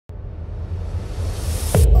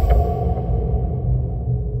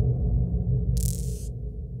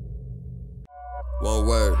One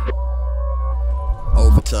word.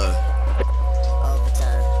 Overtime.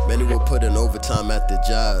 Many will put in overtime at their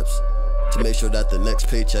jobs to make sure that the next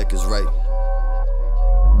paycheck is right.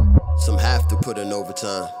 Some have to put in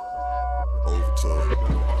overtime.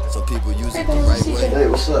 Some people use it the right way. Hey,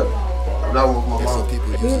 what's up? And some people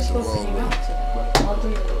use it the wrong way.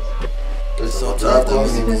 And sometimes that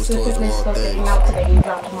money goes towards the wrong things.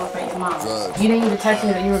 Drugs. You didn't even text me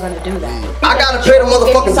that you were going to do that. I gotta pay the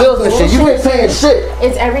motherfucking bills and shit. You ain't paying shit.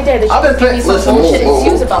 It's every day that you I've been paying. some bullshit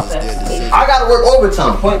excuse about this. I gotta work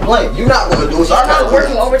overtime, point blank. You're not gonna do it. So I'm not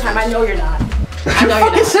working overtime. I know you're not. I know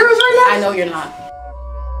you're not. Serious right now? I know you're not.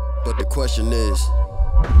 But the question is,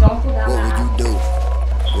 Don't do that. what would you do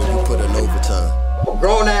when you put in overtime? I'm a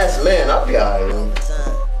grown ass man. I'll be alright.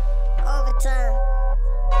 Overtime.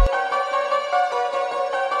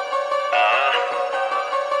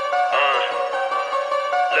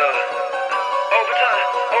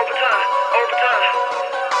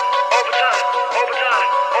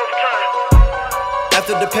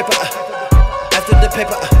 After the paper, after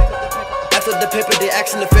the paper, they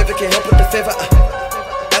asking the favor, can help with the favor.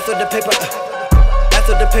 After the paper,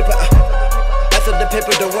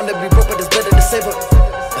 the one that we broke, but it's better to save up.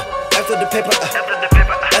 After the paper,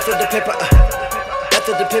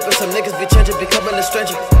 some niggas be changing, becoming a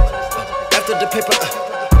stranger. After the paper,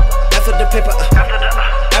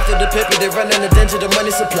 they running the danger, the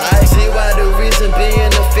money supply. See why the reason being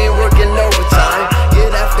the fiend working overtime.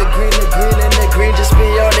 Get after green, and the green just be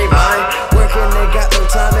on their mind. Working, they got no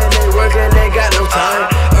time, and they working, they got no time.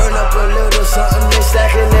 Earn up a little something, they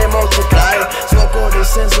stack and they multiply. Smoke all their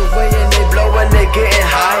sins away and they blow when they getting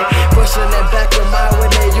high. Pushing that back of mind when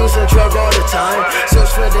they using drug all the time.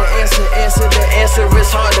 Search for the answer, the answer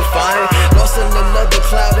is hard to find. Lost in another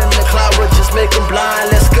cloud, and the cloud will just make them blind.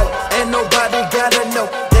 Let's go. Ain't nobody gotta know.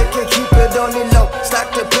 They can keep it on the low.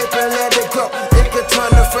 Stack the paper, let it grow. It could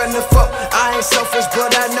turn a friend to foe. I ain't selfish,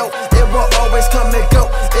 but I know it will always come and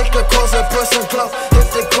go. It could cause a person glow.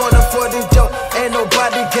 Hit the corner for the dough. Ain't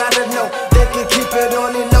nobody gotta know. They can keep it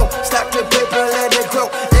on the low. Stack the paper, let it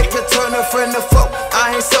grow. It could turn a friend to foe.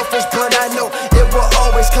 I ain't selfish, but I know it will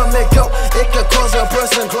always come and go. It could cause a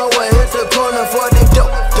person glow and hit the corner for the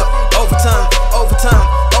dough. Overtime, overtime,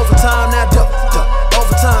 overtime now dough.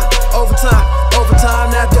 Overtime, overtime,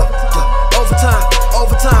 overtime now dough. Overtime,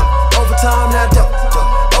 overtime, overtime now dough.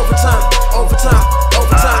 Overtime, overtime,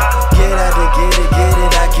 overtime. Get out to get it,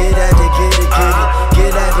 I get out to get it,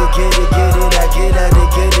 get out to get it, I get out to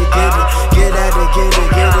get it, get out to get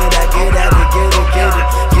it, I get out to get it, get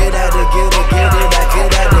out to get it, I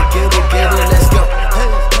get out to get it, let's go.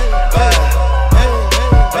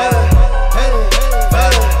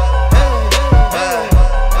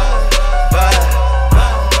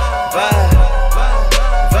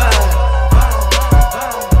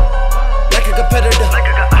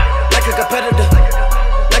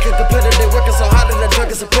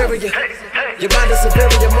 Superior. Your mind is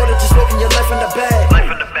superior, more than just smoking your life in the bag.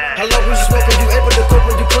 How long was you smoking? You able to cope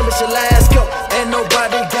when you promise your last go? Ain't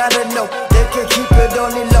nobody gotta know. They can keep it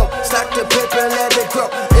on the low. Stack the paper, let it grow.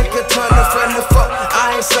 It could turn a friend to foe.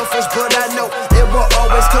 I ain't selfish, but I know it will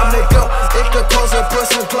always come and go. It could cause a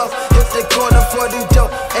person glow. Hit the corner for the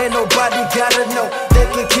dough. Ain't nobody gotta know. They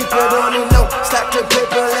can keep it on the low. Stack the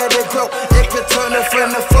paper, let it grow. It could turn a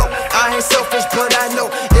friend to foe. I ain't selfish, but I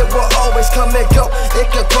know it will always come and go.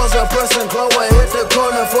 It could cause a person glow and hit the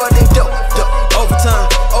corner for the dough. Overtime,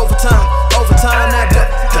 overtime, overtime now dough.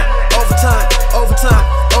 Overtime, overtime,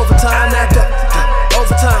 overtime now dough.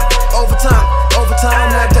 Overtime, overtime, overtime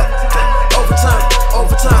now dough. Overtime,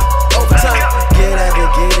 overtime, overtime. Get out to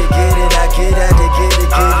get it, I get out to get it,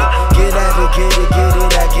 get out to get it,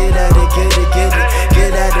 I get out to get it,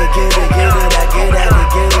 get out to get it, I get out to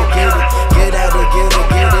get it, get out to get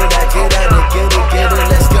it, I get out to get it,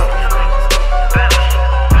 let's go.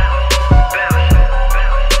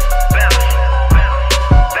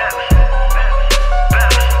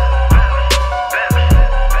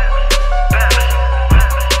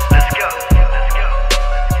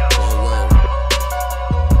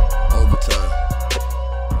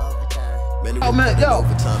 Oh man, yo,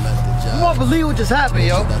 you won't believe what just happened,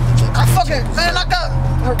 yo. I got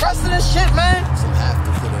arrested and shit, man.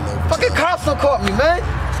 Fucking cops don't caught me, man.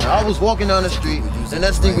 I was walking down the street, and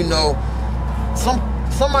next thing we know,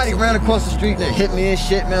 somebody ran across the street and hit me and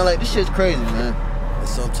shit, man. Like, this shit's crazy, man. And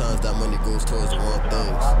sometimes that money goes towards the wrong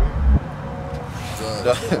things.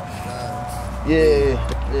 Drugs.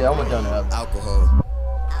 Yeah, I went down there. Alcohol.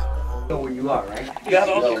 You know where you are, right?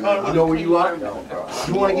 You know where you are?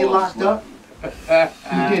 You want to get locked up? Who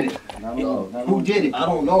did it? Who did it? I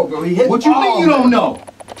don't know, bro. He hit me. What you mean you don't know?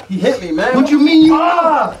 He hit me, man. What you mean you?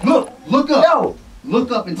 Look up. Yo, Look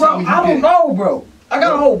look up and tell me you I did don't it. know, bro. I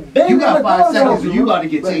got a whole big You got 5 seconds, over and you about to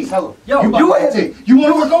get tased. Yo, You about you to get hit tased. You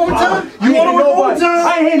want to work overtime? You want to work overtime?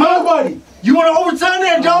 I ain't hit nobody. You want to overtime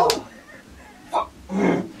that, dog?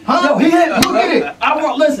 Huh? Yo, he hit me. Look at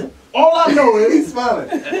it. Listen, all I know is He's smiling.